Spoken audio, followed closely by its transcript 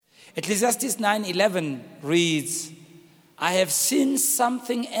Ecclesiastes 9:11 reads, I have seen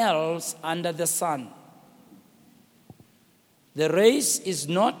something else under the sun. The race is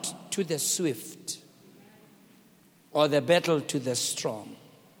not to the swift, or the battle to the strong,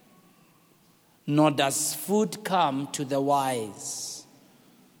 nor does food come to the wise,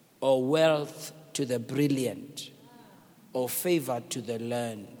 or wealth to the brilliant, or favor to the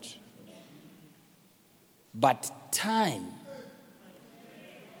learned. But time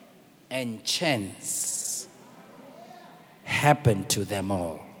and chance happen to them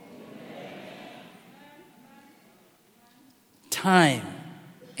all. Time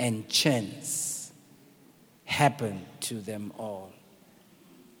and chance happen to them all.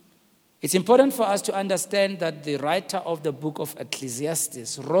 It's important for us to understand that the writer of the book of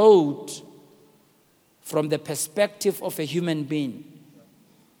Ecclesiastes wrote from the perspective of a human being.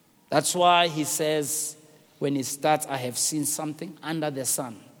 That's why he says, when he starts, I have seen something under the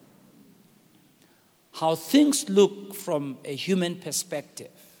sun. How things look from a human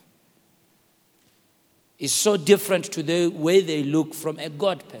perspective is so different to the way they look from a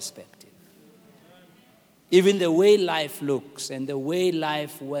God perspective. Even the way life looks and the way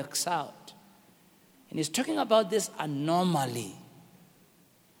life works out. And he's talking about this anomaly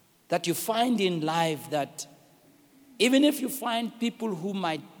that you find in life, that even if you find people who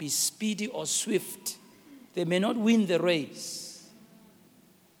might be speedy or swift, they may not win the race.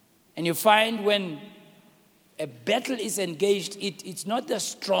 And you find when a battle is engaged, it's not the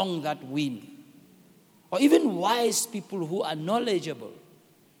strong that win. Or even wise people who are knowledgeable,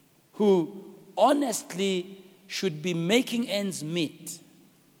 who honestly should be making ends meet.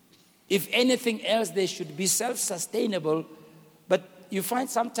 If anything else, they should be self-sustainable. But you find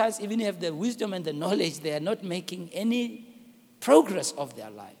sometimes, even if you have the wisdom and the knowledge, they are not making any progress of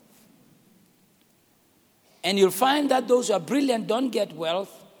their life. And you'll find that those who are brilliant don't get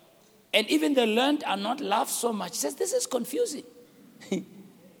wealth, and even the learned are not loved so much. He says, this is confusing.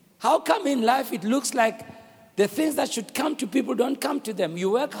 How come in life it looks like the things that should come to people don't come to them? You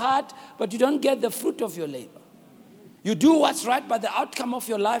work hard, but you don't get the fruit of your labor. You do what's right, but the outcome of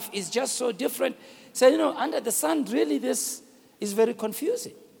your life is just so different. So, under the sun, really this is very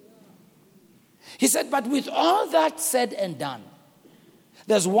confusing. He said, but with all that said and done,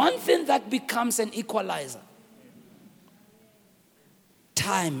 there's one thing that becomes an equalizer.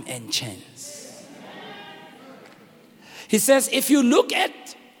 Time and chance. He says, if you look at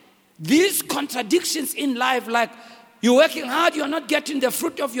these contradictions in life, like you're working hard, you're not getting the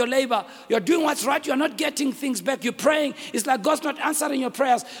fruit of your labor. You're doing what's right, you're not getting things back. You're praying, it's like God's not answering your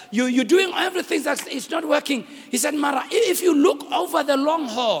prayers. You're doing everything that it's not working. He said, Mara, if you look over the long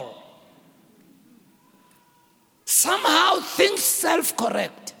haul, somehow things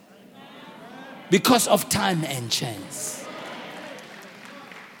self-correct because of time and chance.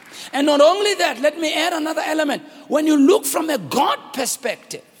 And not only that, let me add another element. When you look from a God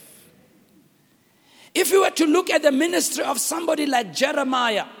perspective, if you were to look at the ministry of somebody like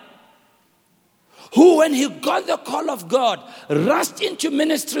Jeremiah, who when he got the call of God, rushed into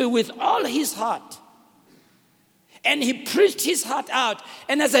ministry with all his heart, and he preached his heart out,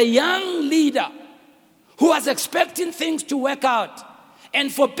 and as a young leader who was expecting things to work out,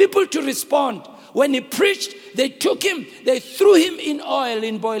 and for people to respond, when he preached, they took him, they threw him in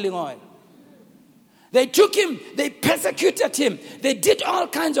boiling oil. They took him, they persecuted him, they did all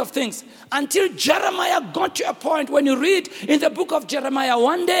kinds of things until Jeremiah got to a point. When you read in the book of Jeremiah,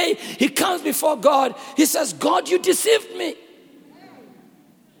 one day he comes before God, he says, God, you deceived me.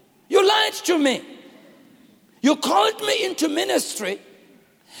 You lied to me. You called me into ministry,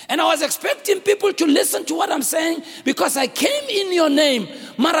 and I was expecting people to listen to what I'm saying because I came in your name.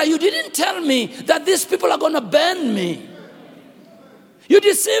 Mara, you didn't tell me that these people are going to burn me. You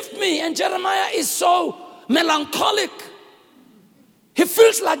deceived me. And Jeremiah is so melancholic. He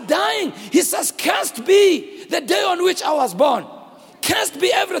feels like dying. He says, cursed be the day on which I was born. Cursed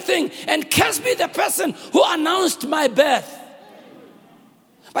be everything. And cursed be the person who announced my birth.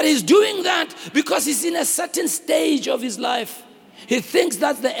 But he's doing that because he's in a certain stage of his life. He thinks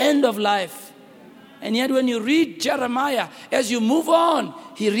that's the end of life. And yet when you read Jeremiah, as you move on,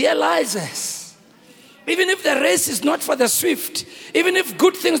 he realizes, even if the race is not for the swift, even if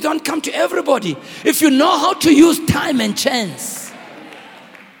good things don't come to everybody, if you know how to use time and chance.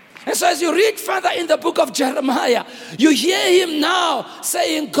 And so as you read further in the book of Jeremiah, you hear him now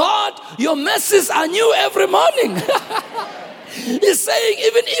saying, God, your mercies are new every morning. He's saying,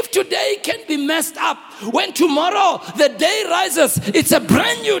 even if today can be messed up, when tomorrow the day rises, it's a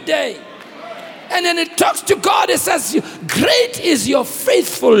brand new day. And then it talks to God, it says, great is your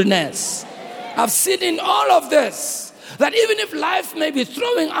faithfulness. I've seen in all of this, that even if life may be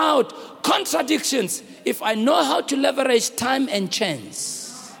throwing out contradictions, if I know how to leverage time and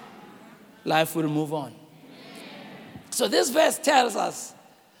chance, life will move on. So this verse tells us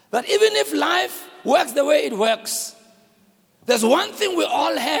that even if life works the way it works, there's one thing we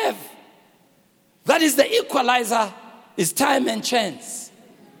all have. That is the equalizer, is time and chance.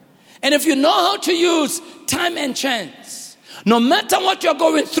 And if you know how to use time and chance, no matter what you're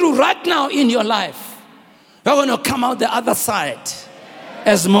going through right now in your life, you're going to come out the other side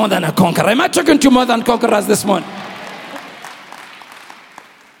as more than a conqueror. Am I talking to more than conquerors this morning?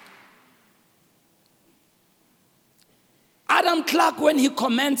 Adam Clark, when he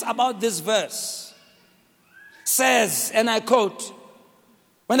comments about this verse, says, and I quote,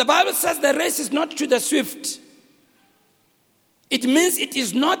 when the Bible says the race is not to the swift, it means it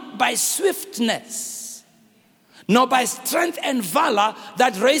is not by swiftness, nor by strength and valor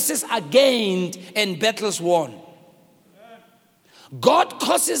that races are gained and battles won. God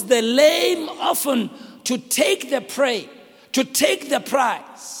causes the lame often to take the prey, to take the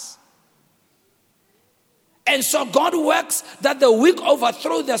prize. And so God works that the weak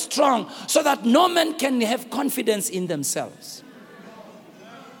overthrow the strong, so that no man can have confidence in themselves.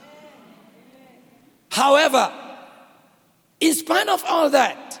 However, in spite of all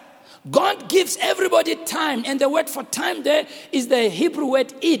that, God gives everybody time, and the word for time there is the Hebrew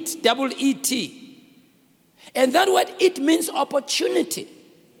word it, E-E-T. And that word it means opportunity.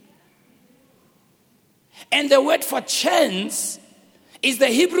 And the word for chance is the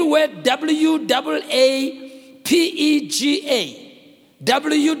Hebrew word W-A-A-P-E-G-A.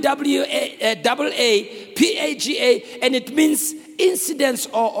 W-W-A-P-A-G-A, and it means incidence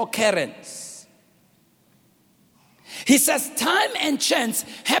or occurrence. He says time and chance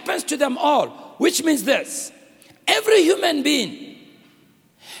happens to them all, which means this. Every human being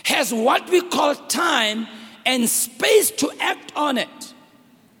has what we call time and space to act on it.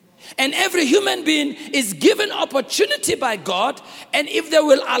 And every human being is given opportunity by God, and if they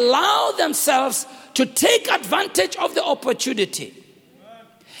will allow themselves to take advantage of the opportunity,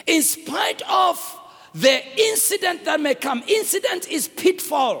 in spite of the incident that may come, incident is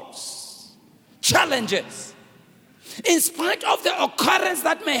pitfalls, challenges. In spite of the occurrence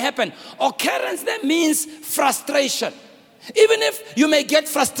that may happen, occurrence that means frustration. Even if you may get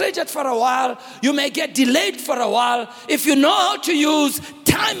frustrated for a while, you may get delayed for a while, if you know how to use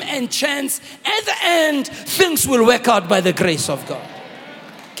time and chance, at the end, things will work out by the grace of God.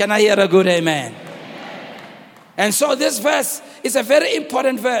 Can I hear a good amen? And so this verse is a very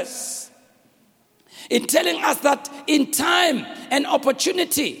important verse in telling us that in time and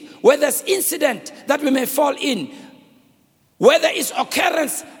opportunity, where there's incident that we may fall in, where there is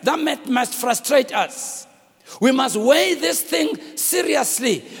occurrence that must frustrate us, we must weigh this thing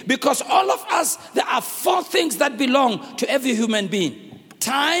seriously, because all of us, there are 4 things that belong to every human being: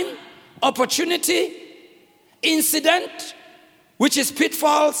 time, opportunity, incident, which is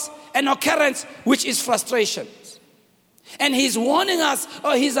pitfalls, and occurrence, which is frustrations. And he's warning us,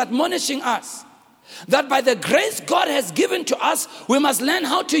 or he's admonishing us, that by the grace God has given to us, we must learn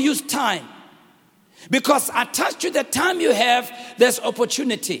how to use time. Because attached to the time you have, there's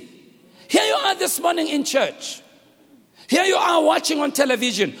opportunity. Here you are this morning in church. Here you are watching on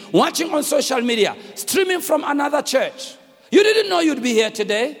television, watching on social media, streaming from another church. You didn't know you'd be here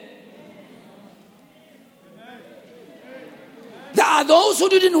today. There are those who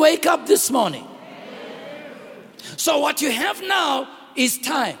didn't wake up this morning. So what you have now is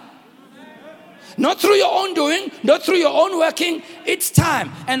time. Not through your own doing, not through your own working, it's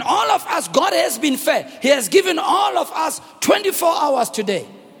time. And all of us, God has been fair. He has given all of us 24 hours today.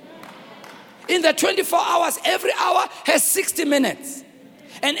 In the 24 hours, every hour has 60 minutes.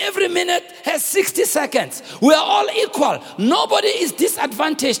 And every minute has 60 seconds. We are all equal. Nobody is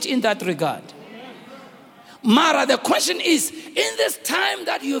disadvantaged in that regard. Mara, the question is, in this time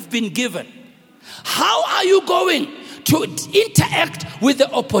that you've been given, how are you going to interact with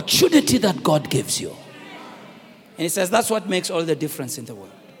the opportunity that God gives you? And he says that's what makes all the difference in the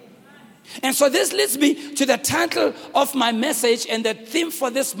world. And so this leads me to the title of my message and the theme for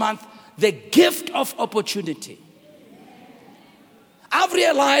this month: the gift of opportunity. I've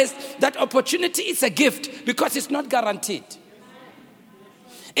realized that opportunity is a gift because it's not guaranteed.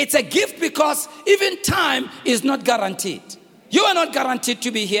 It's a gift because even time is not guaranteed. You are not guaranteed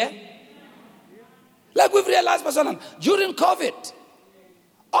to be here. Like we've realized, Pastor Alan, during COVID,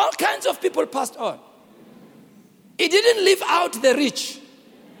 all kinds of people passed on. It didn't leave out the rich.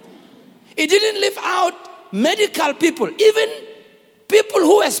 It didn't leave out medical people, even people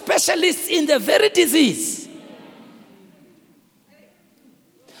who were specialists in the very disease.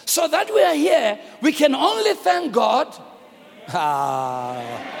 So that we are here, we can only thank God.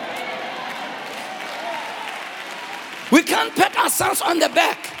 We can't pat ourselves on the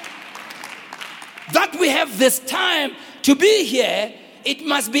back that we have this time to be here. It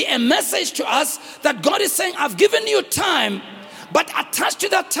must be a message to us that God is saying, I've given you time, but attached to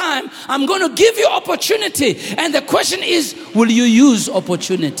that time, I'm going to give you opportunity. And the question is, will you use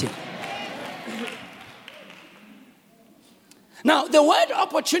opportunity? Now, the word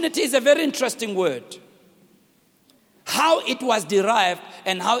opportunity is a very interesting word. How it was derived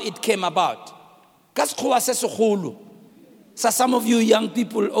and how it came about. So some of you young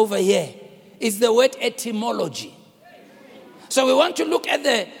people over here, is the word etymology. So we want to look at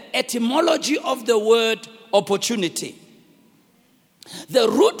the etymology of the word opportunity. The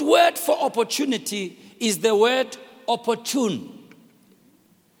root word for opportunity is the word opportune.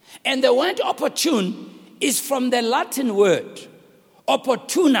 And the word opportune is from the Latin word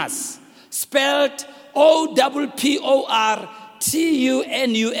opportunus, spelled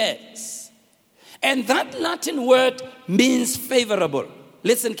O-P-P-O-R-T-U-N-U-S. And that Latin word means favorable.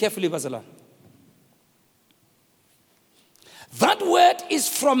 Listen carefully, Basalan. That word is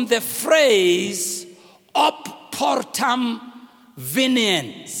from the phrase oportum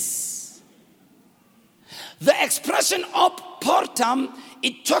veniens. The expression oportum,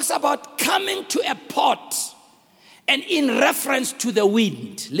 it talks about coming to a port and in reference to the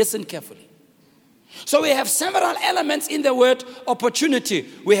wind. Listen carefully. So we have several elements in the word opportunity.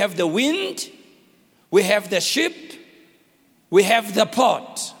 We have the wind, we have the ship, we have the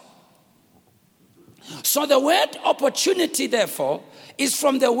port. So the word opportunity, therefore, is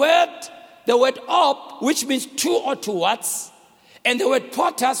from the word op, which means to or towards, and the word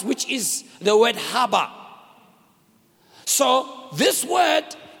portus, which is the word harbor. So this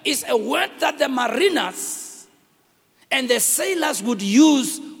word is a word that the mariners and the sailors would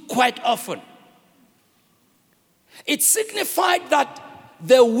use quite often. It signified that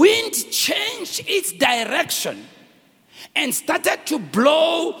the wind changed its direction and started to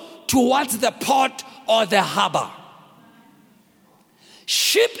blow towards the port or the harbor.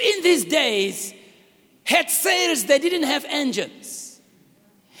 Ship in these days had sails, they didn't have engines.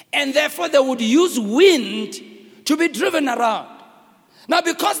 And therefore they would use wind to be driven around. Now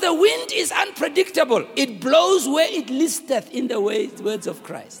because the wind is unpredictable, it blows where it listeth in the words of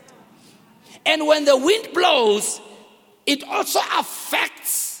Christ. And when the wind blows, it also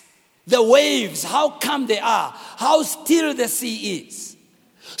affects the waves, how calm they are, how still the sea is.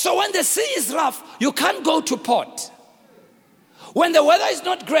 So when the sea is rough, you can't go to port. When the weather is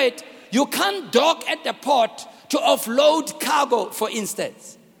not great, you can't dock at the port to offload cargo, for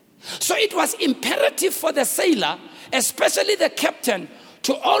instance. So it was imperative for the sailor, especially the captain,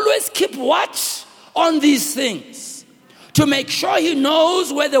 to always keep watch on these things, to make sure he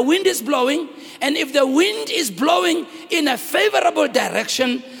knows where the wind is blowing, and if the wind is blowing in a favorable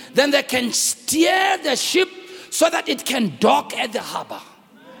direction, then they can steer the ship so that it can dock at the harbor.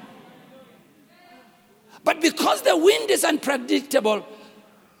 But because the wind is unpredictable,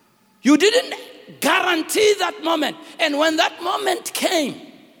 you didn't guarantee that moment. And when that moment came,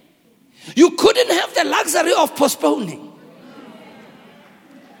 you couldn't have the luxury of postponing.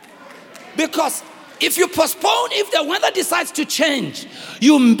 Because if you postpone, if the weather decides to change,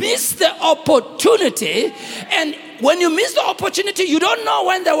 you miss the opportunity. And when you miss the opportunity, you don't know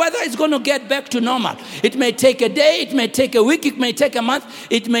when the weather is going to get back to normal. It may take a day, it may take a week, it may take a month,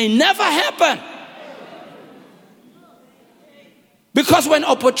 it may never happen. Because when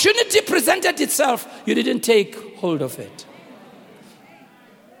opportunity presented itself, you didn't take hold of it.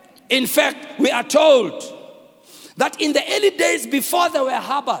 In fact, we are told that in the early days before there were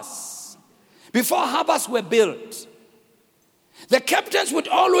harbors, before harbors were built, the captains would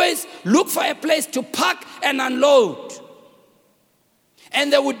always look for a place to park and unload.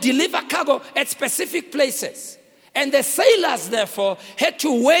 And they would deliver cargo at specific places. And the sailors, therefore, had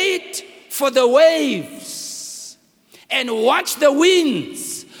to wait for the waves and watch the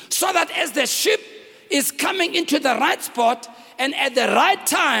winds, so that as the ship is coming into the right spot and at the right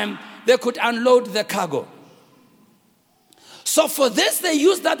time, they could unload the cargo. So for this, they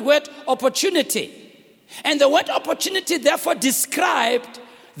used that word opportunity. And the word opportunity therefore described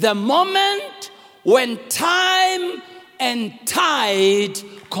the moment when time and tide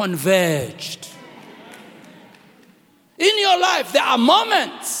converged. In your life, there are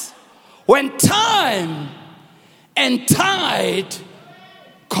moments when time and tide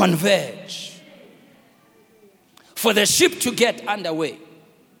converge for the ship to get underway.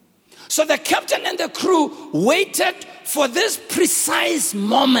 So the captain and the crew waited for this precise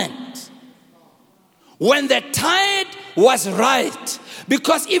moment when the tide was right,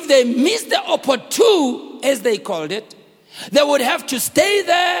 Because if they missed the opportune, as they called it, they would have to stay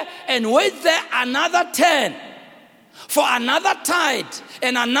there and wait there another 10 for another tide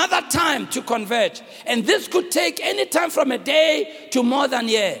and another time to convert. And this could take any time from a day to more than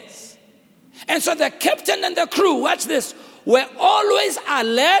years. And so the captain and the crew, watch this, were always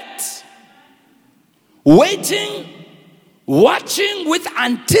alert, waiting, watching with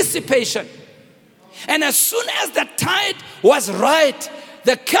anticipation. And as soon as the tide was right,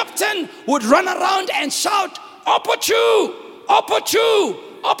 the captain would run around and shout, "Opportune, opportune,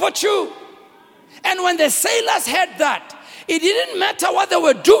 opportune." And when the sailors heard that, it didn't matter what they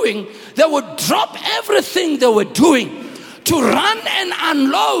were doing, they would drop everything they were doing to run and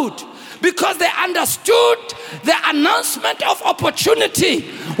unload, because they understood the announcement of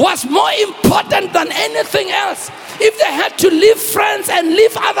opportunity was more important than anything else. If they had to leave friends and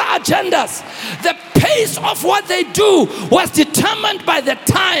leave other agendas, the pace of what they do was determined by the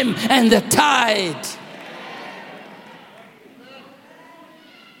time and the tide.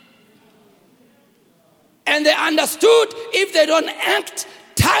 And they understood if they don't act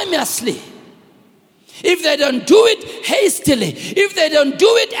timelessly, if they don't do it hastily, if they don't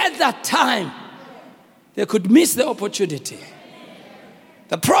do it at that time, they could miss the opportunity.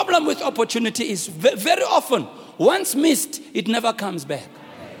 The problem with opportunity is very often, once missed, it never comes back.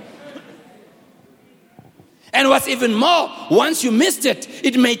 And what's even more, once you missed it,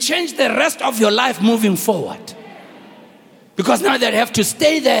 it may change the rest of your life moving forward. Because now they have to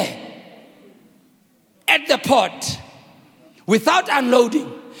stay there at the port without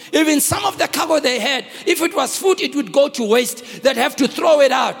unloading. Even some of the cargo they had, if it was food, it would go to waste. They'd have to throw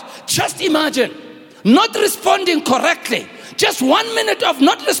it out. Just imagine, not responding correctly. Just 1 minute of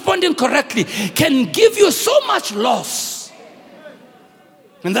not responding correctly can give you so much loss.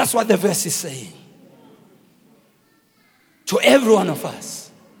 And that's what the verse is saying. To every one of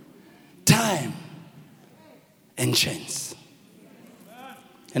us, time and chance.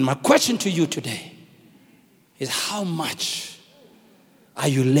 And my question to you today is, how much are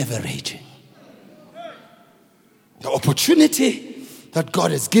you leveraging the opportunity that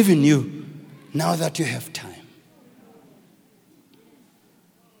God has given you now that you have time?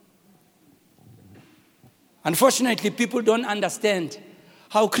 Unfortunately, people don't understand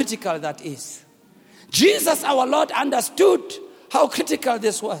how critical that is. Jesus, our Lord, understood how critical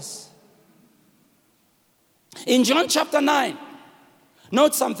this was. In John chapter 9,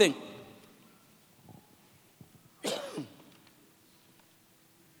 note something.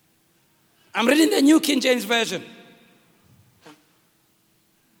 I'm reading the New King James Version.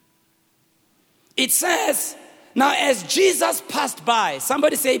 It says, now as Jesus passed by,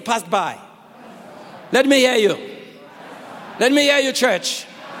 somebody say passed by. Let me hear you. Let me hear you, church.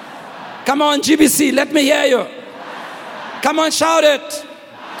 Come on, GBC, let me hear you. Come on, shout it.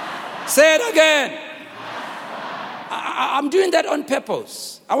 Say it again. I'm doing that on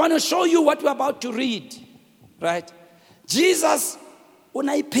purpose. I want to show you what we're about to read. Right? Jesus,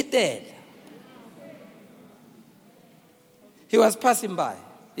 unaipited. He was passing by.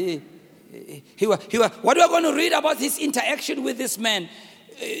 What we're going to read about his interaction with this man,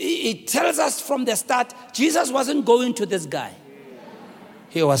 it tells us from the start, Jesus wasn't going to this guy.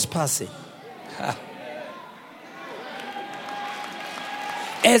 He was passing.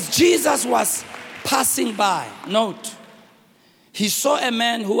 As Jesus was passing by, note, he saw a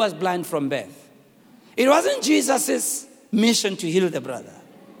man who was blind from birth. It wasn't Jesus' mission to heal the brother.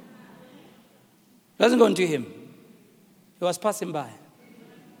 It wasn't going to him. He was passing by.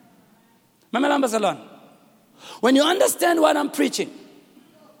 Mamelamba Salon, when you understand what I'm preaching,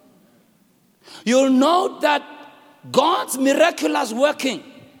 you'll know that God's miraculous working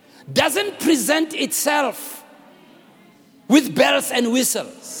doesn't present itself with bells and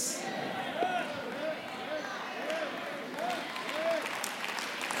whistles.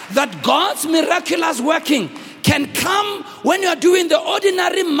 That God's miraculous working can come when you're doing the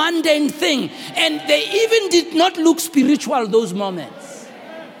ordinary mundane thing, and they even did not look spiritual those moments.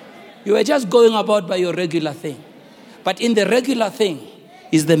 You were just going about by your regular thing. But in the regular thing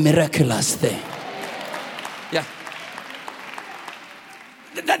is the miraculous thing. Yeah.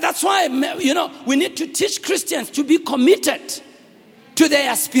 That's why, we need to teach Christians to be committed to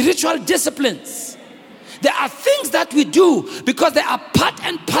their spiritual disciplines. There are things that we do because they are part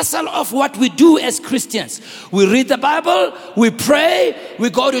and parcel of what we do as Christians. We read the Bible, we pray, we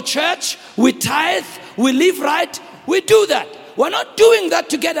go to church, we tithe, we live right. We do that. We're not doing that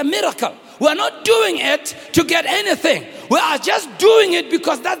to get a miracle. We're not doing it to get anything. We are just doing it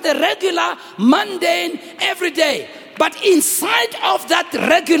because that's the regular, mundane, everyday. But inside of that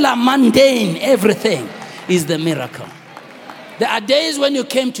regular, mundane everything is the miracle. There are days when you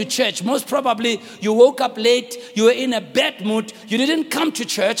came to church. Most probably you woke up late, you were in a bad mood, you didn't come to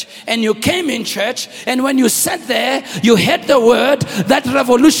church, and you came in church, and when you sat there, you heard the word that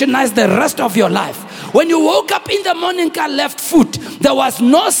revolutionized the rest of your life. When you woke up in the morning on left foot, there was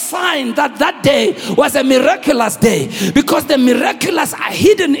no sign that that day was a miraculous day, because the miraculous are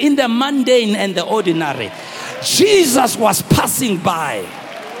hidden in the mundane and the ordinary. Jesus was passing by.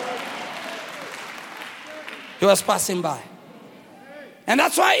 He was passing by. And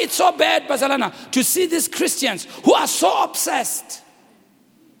that's why it's so bad, Bazalana, to see these Christians who are so obsessed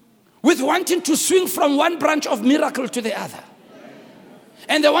with wanting to swing from one branch of miracle to the other.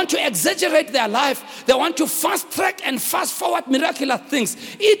 And they want to exaggerate their life. They want to fast track and fast forward miraculous things.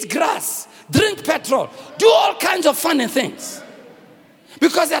 Eat grass, drink petrol, do all kinds of funny things.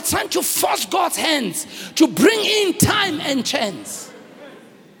 Because they're trying to force God's hands to bring in time and chance.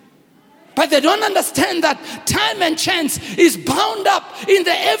 But they don't understand that time and chance is bound up in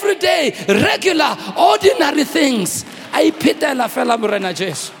the everyday, regular, ordinary things.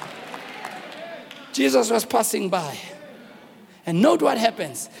 Jesus was passing by. And note what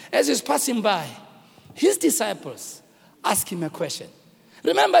happens. As he's passing by, his disciples ask him a question.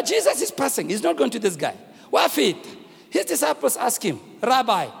 Remember, Jesus is passing. He's not going to this guy. Wafit. His disciples ask him,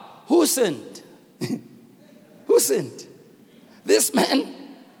 Rabbi, who sinned? Who sinned? This man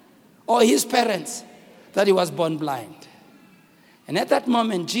or his parents, that he was born blind? And at that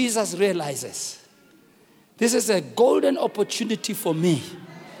moment, Jesus realizes, this is a golden opportunity for me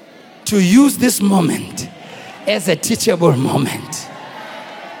to use this moment as a teachable moment.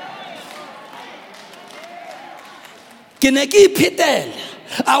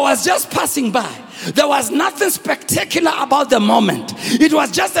 I was just passing by. There was nothing spectacular about the moment. It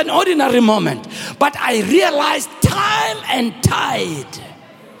was just an ordinary moment. But I realized time and tide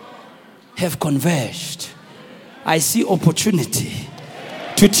have converged. I see opportunity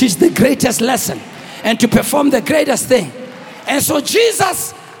to teach the greatest lesson and to perform the greatest thing. And so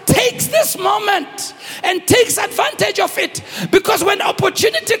Jesus takes this moment and takes advantage of it, because when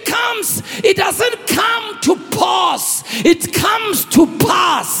opportunity comes, it doesn't come to pause, it comes to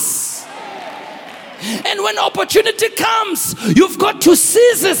pass. And when opportunity comes, you've got to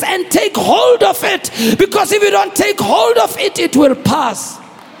seize it and take hold of it, because if you don't take hold of it, it will pass.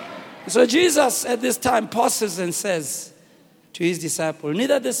 So Jesus at this time pauses and says to his disciple,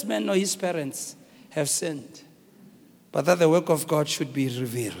 neither this man nor his parents have sinned, but that the work of God should be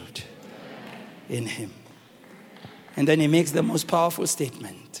revealed in him. And then he makes the most powerful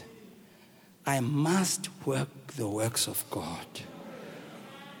statement. I must work the works of God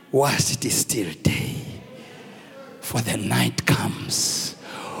whilst it is still day. For the night comes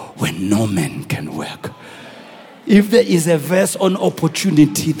when no man can work. If there is a verse on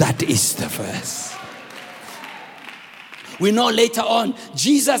opportunity, that is the verse. We know later on,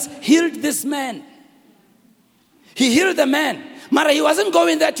 Jesus healed this man. He healed the man. Mara, he wasn't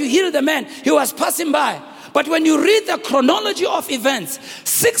going there to heal the man. He was passing by. But when you read the chronology of events,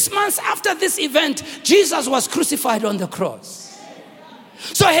 6 months after this event, Jesus was crucified on the cross.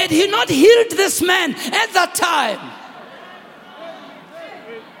 So had he not healed this man at that time,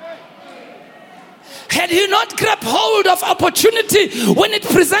 had he not grabbed hold of opportunity when it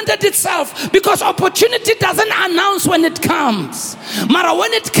presented itself, because opportunity doesn't announce when it comes. Mara,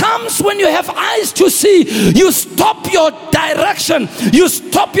 when it comes, when you have eyes to see, you stop your direction, you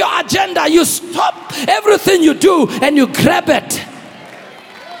stop your agenda, you stop everything you do and you grab it.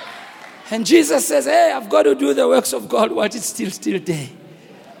 And Jesus says, hey, I've got to do the works of God while it's still day.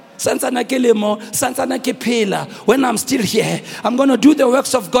 When I'm still here, I'm going to do the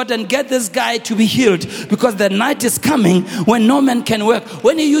works of God and get this guy to be healed, because the night is coming when no man can work.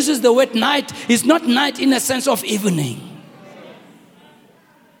 When he uses the word night, it's not night in a sense of evening.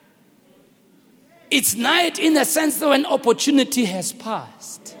 It's night in the sense that when opportunity has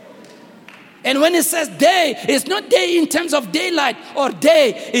passed. And when it says day, it's not day in terms of daylight or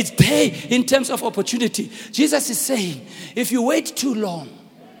day, it's day in terms of opportunity. Jesus is saying, if you wait too long,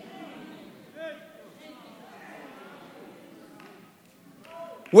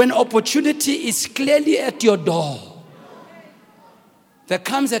 when opportunity is clearly at your door, there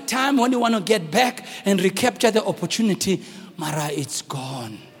comes a time when you want to get back and recapture the opportunity. Mara, it's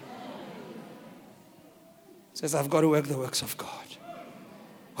gone. Says, I've got to work the works of God.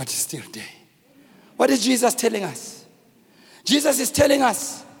 What is still day? What is Jesus telling us? Jesus is telling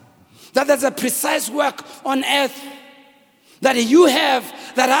us that there's a precise work on earth that you have,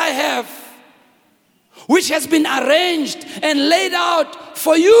 that I have, which has been arranged and laid out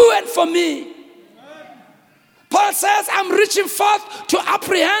for you and for me. Paul says, I'm reaching forth to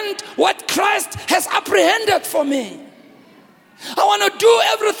apprehend what Christ has apprehended for me. I want to do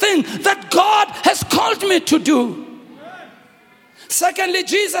everything that God has called me to do. Secondly,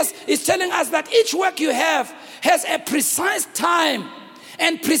 Jesus is telling us that each work you have has a precise time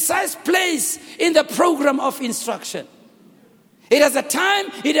and precise place in the program of instruction. It has a time,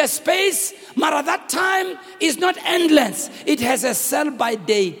 it has space, but that time is not endless. It has a sell-by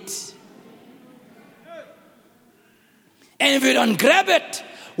date. And if you don't grab it,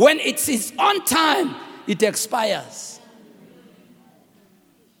 when it is on time, it expires.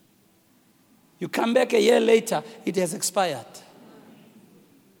 You come back a year later, it has expired.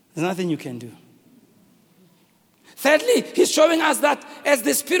 There's nothing you can do. Thirdly, he's showing us that as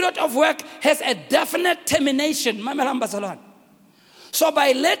the spirit of work has a definite termination. So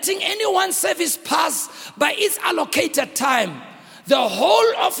by letting anyone's service pass by its allocated time, the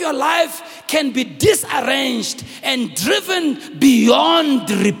whole of your life can be disarranged and driven beyond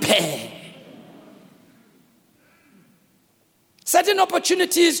repair. Certain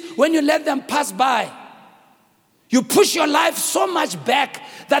opportunities, when you let them pass by, you push your life so much back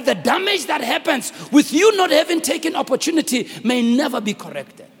that the damage that happens with you not having taken opportunity may never be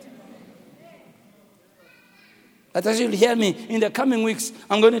corrected. As you'll hear me in the coming weeks,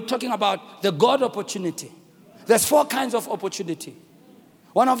 I'm going to be talking about the God opportunity. There's 4 kinds of opportunity.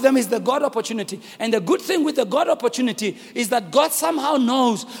 One of them is the God opportunity. And the good thing with the God opportunity is that God somehow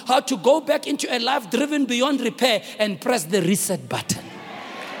knows how to go back into a life driven beyond repair and press the reset button.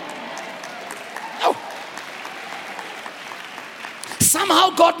 Oh. Somehow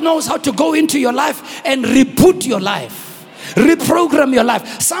God knows how to go into your life and reboot your life. Reprogram your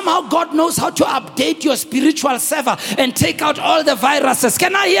life. Somehow God knows how to update your spiritual server and take out all the viruses.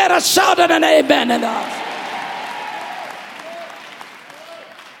 Can I hear a shout and an amen in the house?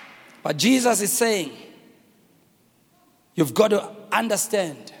 But Jesus is saying, you've got to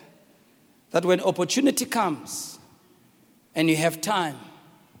understand that when opportunity comes and you have time,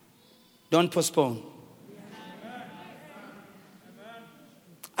 don't postpone.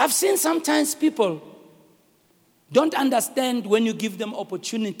 I've seen sometimes people don't understand when you give them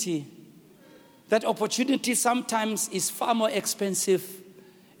opportunity, that opportunity sometimes is far more expensive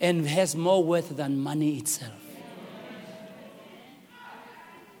and has more worth than money itself.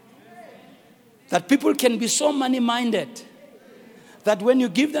 That people can be so money-minded that when you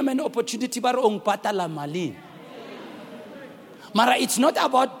give them an opportunity, mara it's not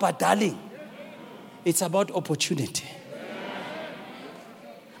about badaling, it's about opportunity.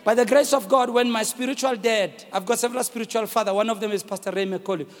 By the grace of God, when my spiritual dad, I've got several spiritual fathers, one of them is Pastor Ray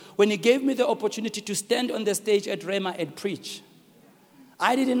McCauley, when he gave me the opportunity to stand on the stage at Rhema and preach,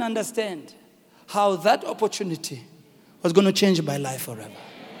 I didn't understand how that opportunity was going to change my life forever.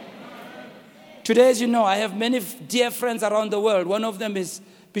 Today, as you know, I have many dear friends around the world. One of them is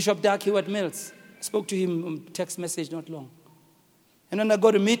Bishop Doug Hewitt-Mills. I spoke to him on text message not long. And when I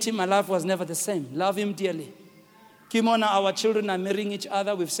got to meet him, my life was never the same. Love him dearly. Kimona, our children are marrying each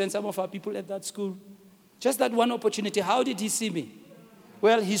other. We've sent some of our people at that school. Just that one opportunity. How did he see me?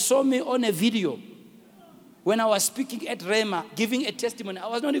 Well, he saw me on a video when I was speaking at Rhema, giving a testimony. I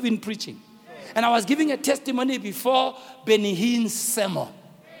was not even preaching. And I was giving a testimony before Benny Hinn's sermon.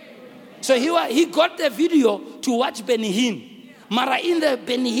 So he got the video to watch Benny Hinn. Mara in the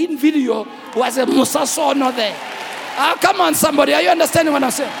Benny Hinn video was a Musa Sono there. Come on, somebody. Are you understanding what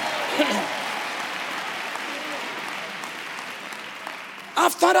I'm saying?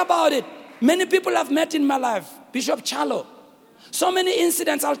 I've thought about it. Many people I've met in my life. Bishop Chalo. So many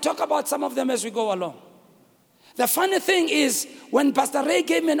incidents. I'll talk about some of them as we go along. The funny thing is, when Pastor Ray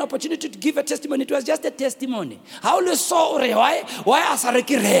gave me an opportunity to give a testimony, it was just a testimony. How you saw why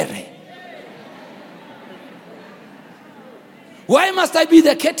asareki? Why must I be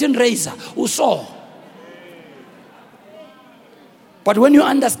the curtain raiser? Uso. But when you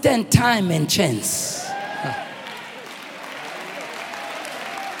understand time and chance,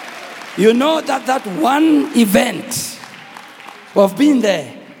 you know that one event of being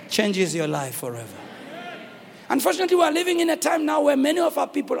there changes your life forever. Unfortunately, we are living in a time now where many of our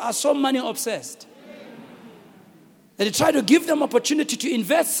people are so money obsessed that they try to give them opportunity to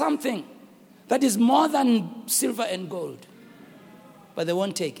invest something that is more than silver and gold, but they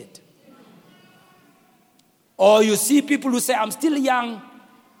won't take it. Or you see people who say, I'm still young,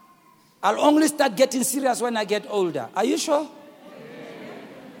 I'll only start getting serious when I get older. Are you sure?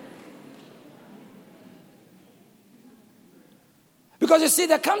 Because you see,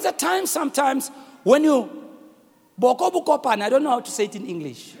 there comes a time sometimes when you boko bukopan, I don't know how to say it in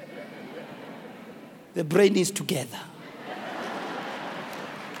English. The brain is together.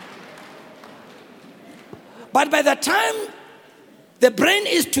 But by the time the brain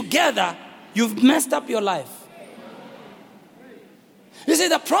is together, you've messed up your life. You see,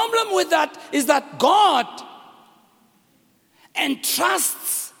 the problem with that is that God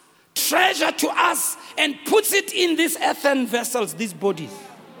entrusts treasure to us and puts it in these earthen vessels, these bodies.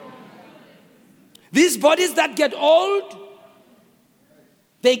 These bodies that get old,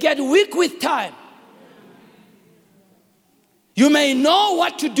 they get weak with time. You may know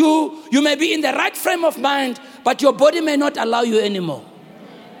what to do, you may be in the right frame of mind, but your body may not allow you anymore.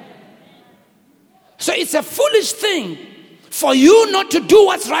 So it's a foolish thing for you not to do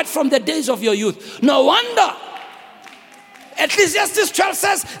what's right from the days of your youth. No wonder Ecclesiastes 12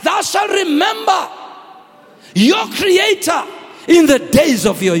 says, thou shalt remember your Creator in the days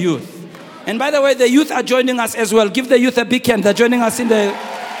of your youth. And by the way, the youth are joining us as well. Give the youth a big hand. They're joining us in the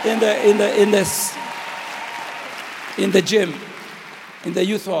gym, in the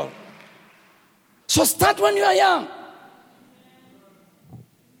youth hall. So start when you are young.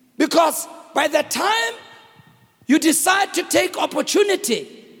 Because by the time you decide to take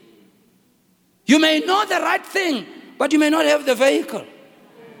opportunity, you may know the right thing, but you may not have the vehicle.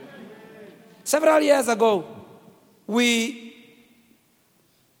 Several years ago, we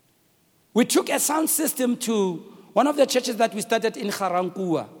took a sound system to one of the churches that we started in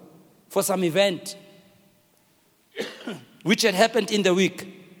Ga-Rankuwa for some event, which had happened in the week.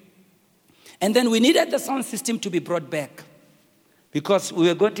 And then we needed the sound system to be brought back because we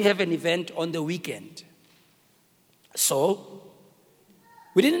were going to have an event on the weekend. So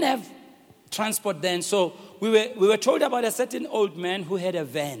we didn't have transport then, so we were told about a certain old man who had a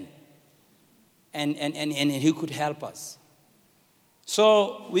van and he could help us.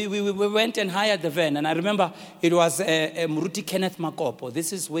 So we went and hired the van, and I remember it was Mruti Kenneth Makopo.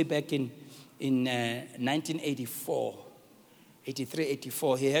 This is way back in 1984, 83,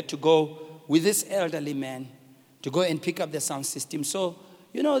 84. He had to go with this elderly man to go and pick up the sound system. So,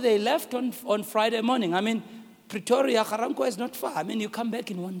 they left on Friday morning. I mean, Pretoria, Ga-Rankuwa is not far. I mean, you come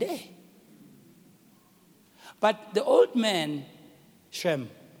back in one day. But the old man, Shem,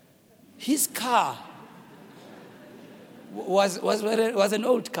 his car was an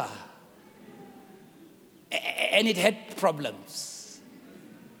old car. And it had problems.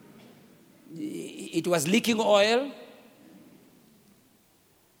 It was leaking oil.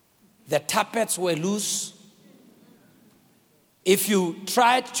 The tappets were loose. If you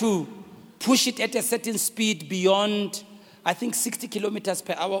tried to push it at a certain speed beyond, I think 60 kilometers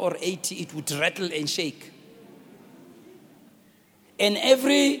per hour or 80, it would rattle and shake. And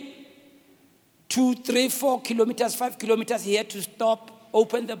every 2, 3, 4 kilometers, 5 kilometers, he had to stop,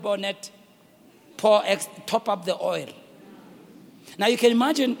 open the bonnet, top up the oil. Now you can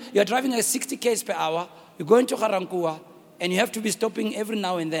imagine you're driving at 60 km per hour, you're going to Ga-Rankuwa, and you have to be stopping every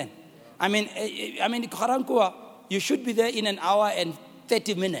now and then. I mean, Ga-Rankuwa, you should be there in an hour and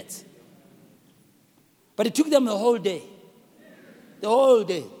 30 minutes. But it took them the whole day. The whole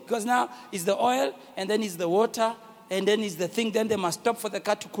day. Because now it's the oil, and then it's the water, and then it's the thing, then they must stop for the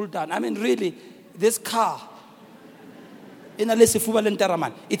car to cool down. I mean, really, this car,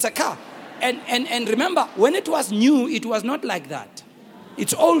 it's a car. And remember, when it was new, it was not like that.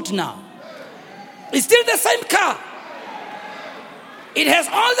 It's old now. It's still the same car. It has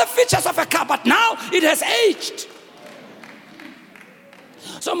all the features of a car, but now it has aged.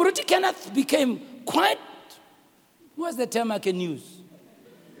 So Mruti Kenneth became quite, what's the term I can use?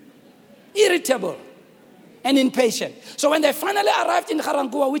 Irritable and impatient. So when they finally arrived in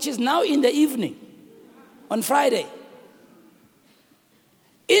Ga-Rankuwa, which is now in the evening, on Friday,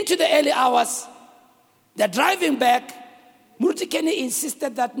 into the early hours, they're driving back. Mruti Kenneth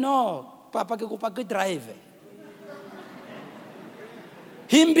insisted that, no, Papa ke drive.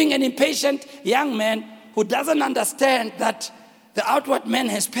 Him being an impatient young man who doesn't understand that the outward man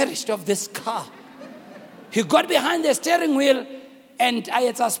has perished of this car. He got behind the steering wheel and I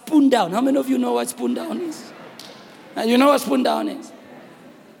had a spoon down. How many of you know what spoon down is? You know what spoon down is?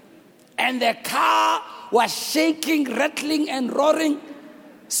 And the car was shaking, rattling and roaring.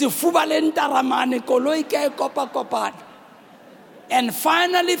 And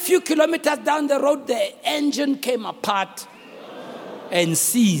finally, a few kilometers down the road, the engine came apart and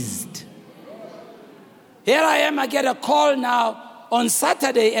seized. Here I am, I get a call now on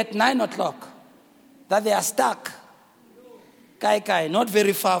Saturday at 9 o'clock that they are stuck. Kai, not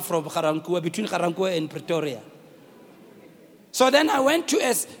very far from Ga-Rankuwa, between Ga-Rankuwa and Pretoria. So then I went to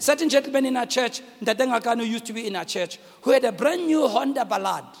a certain gentleman in our church, Ntateng Akano used to be in our church, who had a brand new Honda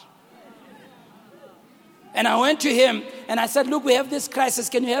Ballad. And I went to him and I said, look, we have this crisis.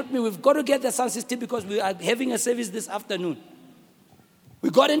 Can you help me? We've got to get the sound system because we are having a service this afternoon. We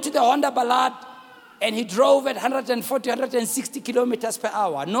got into the Honda Ballad and he drove at 140, 160 kilometers per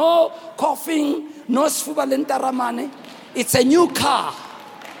hour. No coughing, no sfubalentarama. It's a new car.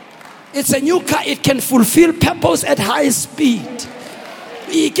 It's a new car. It can fulfill purpose at high speed.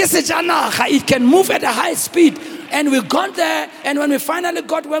 It can move at a high speed. And we got there, and when we finally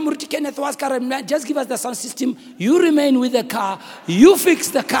got where Muruti Kenneth was, just give us the sound system. You remain with the car. You fix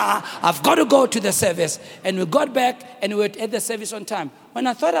the car. I've got to go to the service. And we got back, and we were at the service on time. When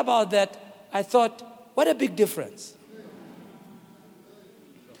I thought about that, I thought, what a big difference.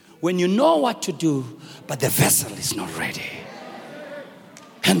 When you know what to do, but the vessel is not ready.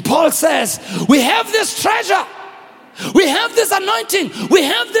 And Paul says, we have this treasure. We have this anointing. We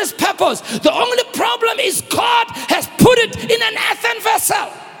have this purpose. The only problem is God has put it in an earthen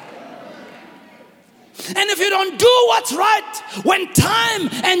vessel. And if you don't do what's right when time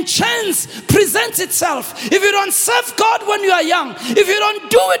and chance presents itself, if you don't serve God when you are young, if you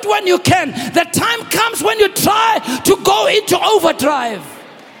don't do it when you can, the time comes when you try to go into overdrive.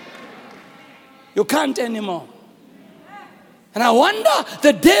 You can't anymore. And I wonder,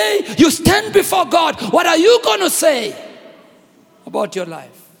 the day you stand before God, what are you going to say about your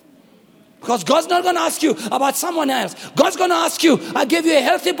life? Because God's not going to ask you about someone else. God's going to ask you, I gave you a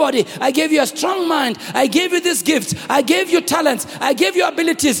healthy body. I gave you a strong mind. I gave you these gifts. I gave you talents. I gave you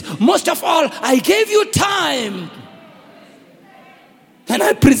abilities. Most of all, I gave you time. And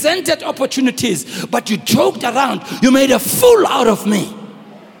I presented opportunities, but you joked around. You made a fool out of me.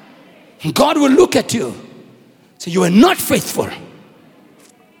 And God will look at you. So you were not faithful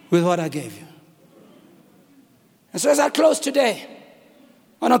with what I gave you. And so as I close today,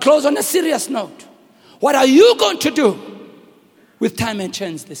 I want to close on a serious note. What are you going to do with time and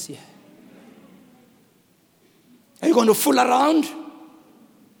chance this year? Are you going to fool around?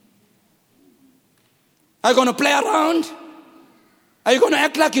 Are you going to play around? Are you going to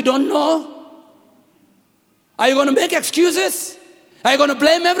act like you don't know? Are you going to make excuses? Are you going to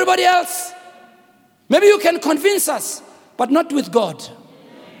blame everybody else? Maybe you can convince us, but not with God.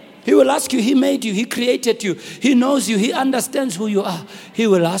 He will ask you, He made you, He created you, He knows you, He understands who you are. He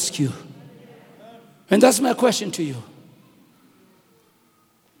will ask you. And that's my question to you.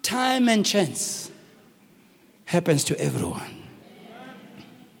 Time and chance happens to everyone.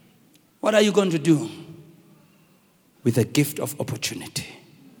 What are you going to do with the gift of opportunity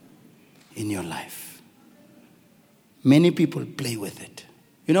in your life? Many people play with it.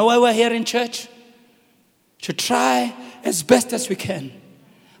 You know why we're here in church? To try as best as we can,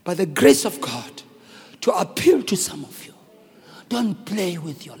 by the grace of God, to appeal to some of you. Don't play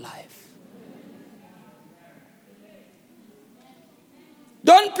with your life.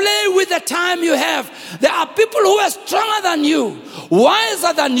 Don't play with the time you have. There are people who are stronger than you,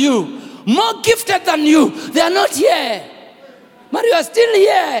 wiser than you, more gifted than you. They are not here, but you are still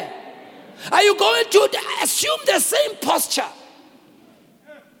here. Are you going to assume the same posture?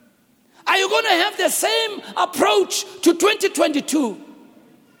 Are you going to have the same approach to 2022?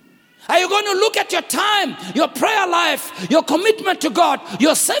 Are you going to look at your time, your prayer life, your commitment to God,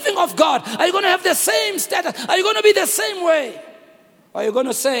 your serving of God? Are you going to have the same status? Are you going to be the same way? Or are you going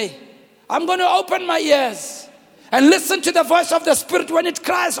to say, I'm going to open my ears and listen to the voice of the Spirit when it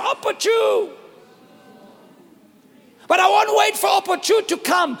cries, opportune. But I won't wait for opportunity to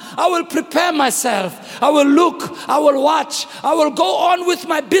come. I will prepare myself. I will look. I will watch. I will go on with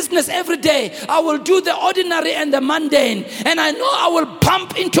my business every day. I will do the ordinary and the mundane. And I know I will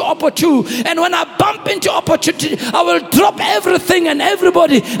bump into opportunity. And when I bump into opportunity, I will drop everything and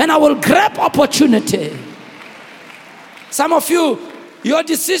everybody and I will grab opportunity. Some of you, your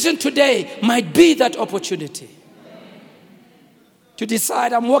decision today might be that opportunity. To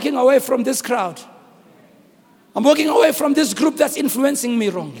decide, I'm walking away from this crowd. I'm walking away from this group that's influencing me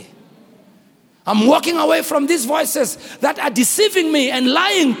wrongly. I'm walking away from these voices that are deceiving me and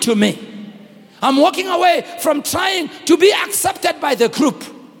lying to me. I'm walking away from trying to be accepted by the group.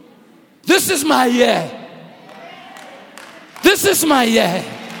 This is my year. This is my year.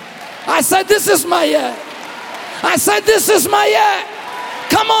 I said this is my year. I said this is my year.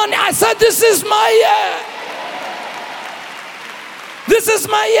 Come on, I said this is my year. This is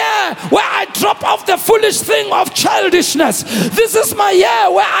my year where I drop off the foolish thing of childishness. This is my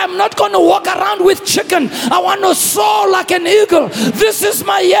year where I'm not going to walk around with chicken. I want to soar like an eagle. This is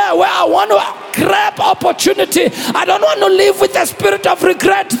my year where I want to grab opportunity. I don't want to live with the spirit of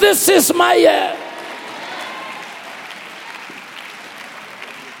regret. This is my year.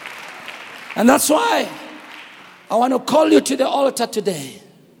 And that's why I want to call you to the altar today.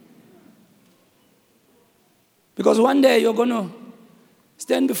 Because one day you're going to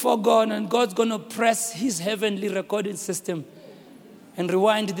stand before God and God's going to press His heavenly recording system and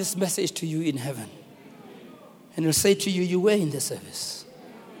rewind this message to you in heaven. And He'll say to you, you were in the service.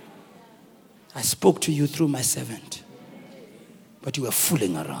 I spoke to you through my servant. but you were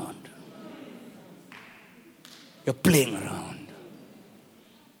fooling around. You're playing around.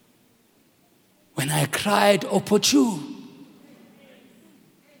 When I cried, opportune,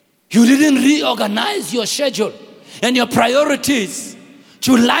 you didn't reorganize your schedule and your priorities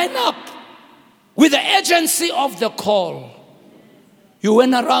to line up with the urgency of the call. You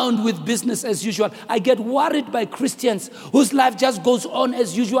went around with business as usual. I get worried by Christians whose life just goes on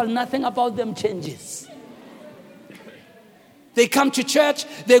as usual. Nothing about them changes. They come to church,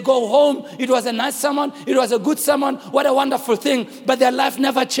 they go home. It was a nice sermon. It was a good sermon. What a wonderful thing. But their life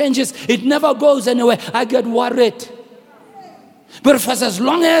never changes. It never goes anywhere. I get worried. But for as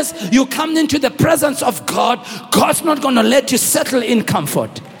long as you come into the presence of God, God's not going to let you settle in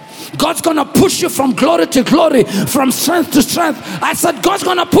comfort. God's going to push you from glory to glory, from strength to strength. I said, God's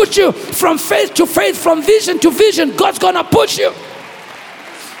going to push you from faith to faith, from vision to vision. God's going to push you.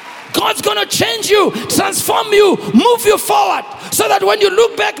 God's going to change you, transform you, move you forward, so that when you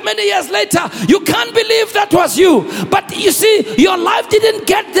look back many years later, you can't believe that was you. But you see, your life didn't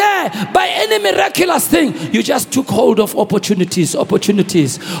get there by any miraculous thing. You just took hold of opportunities.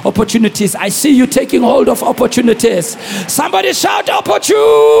 I see you taking hold of opportunities. Somebody shout,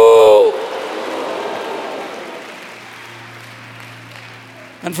 opportune!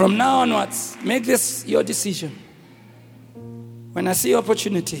 And from now onwards, make this your decision. When I see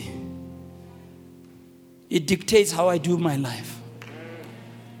opportunity, it dictates how I do my life.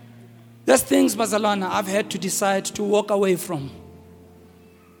 There's things, Bazalwana, I've had to decide to walk away from.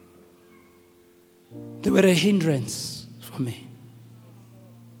 They were a hindrance for me.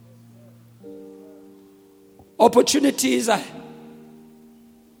 Opportunities, I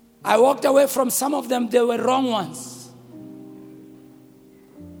walked away from some of them. They were wrong ones.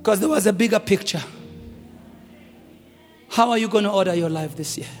 Because there was a bigger picture. How are you going to order your life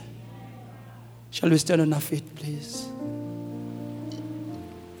this year? Shall we stand on our feet, please?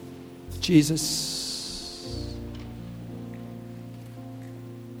 Jesus.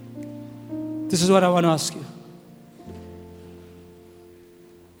 This is what I want to ask you.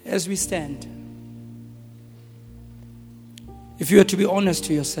 As we stand, if you are to be honest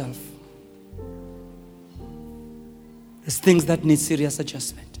to yourself, there's things that need serious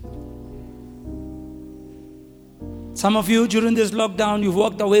adjustment. Some of you, during this lockdown, you've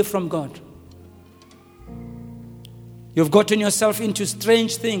walked away from God. You've gotten yourself into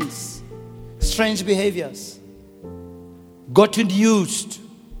strange things, strange behaviors. Gotten used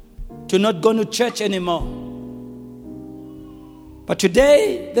to not going to church anymore. But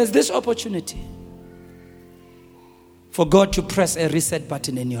today, there's this opportunity for God to press a reset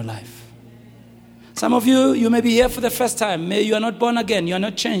button in your life. Some of you, you may be here for the first time. Maybe you are not born again. You are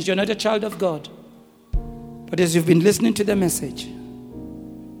not changed. You are not a child of God. But as you've been listening to the message,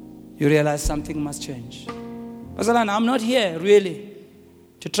 you realize something must change. Bazalwana, I'm not here really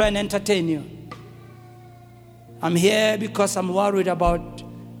to try and entertain you. I'm here because I'm worried about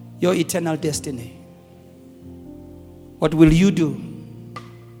your eternal destiny. What will you do?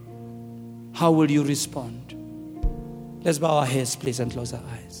 How will you respond? Let's bow our heads, please, and close our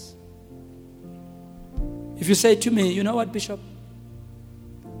eyes. If you say to me, you know what, Bishop?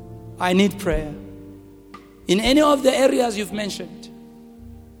 I need prayer. In any of the areas you've mentioned,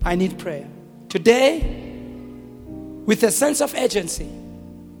 I need prayer. Today, with a sense of urgency,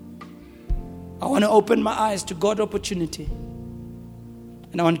 I want to open my eyes to God's opportunity.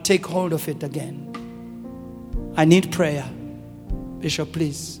 And I want to take hold of it again. I need prayer. Bishop,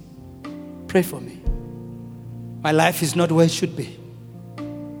 please, pray for me. My life is not where it should be.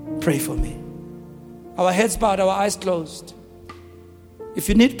 Pray for me. Our heads bowed, our eyes closed. If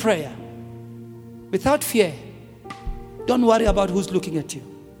you need prayer, without fear, don't worry about who's looking at you.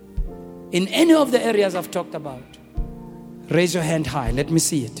 In any of the areas I've talked about, raise your hand high. Let me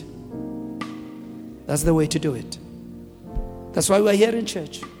see it. That's the way to do it. That's why we're here in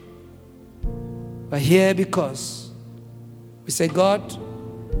church. We're here because we say, God,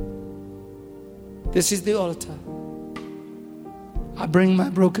 this is the altar. I bring my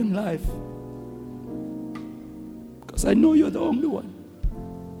broken life. Because I know you're the only one.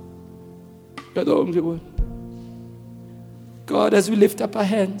 You're the only one. God, as we lift up our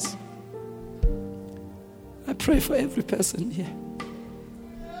hands, I pray for every person here.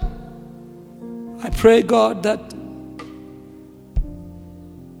 I pray, God, that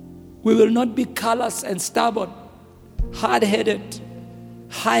we will not be callous and stubborn, hard-headed,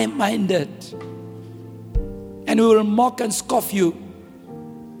 high-minded, and we will mock and scoff you,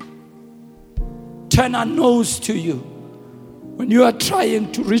 turn our nose to you when you are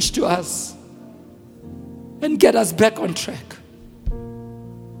trying to reach to us and get us back on track.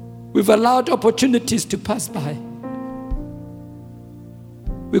 We've allowed opportunities to pass by.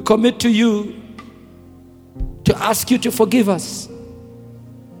 We commit to you to ask you to forgive us.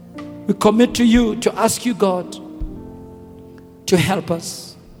 We commit to you to ask you, God, to help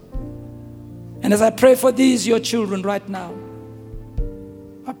us. And as I pray for these, your children right now,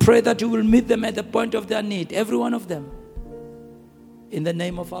 I pray that you will meet them at the point of their need, every one of them, in the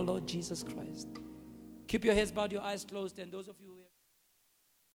name of our Lord Jesus Christ. Keep your heads bowed, your eyes closed, and those of you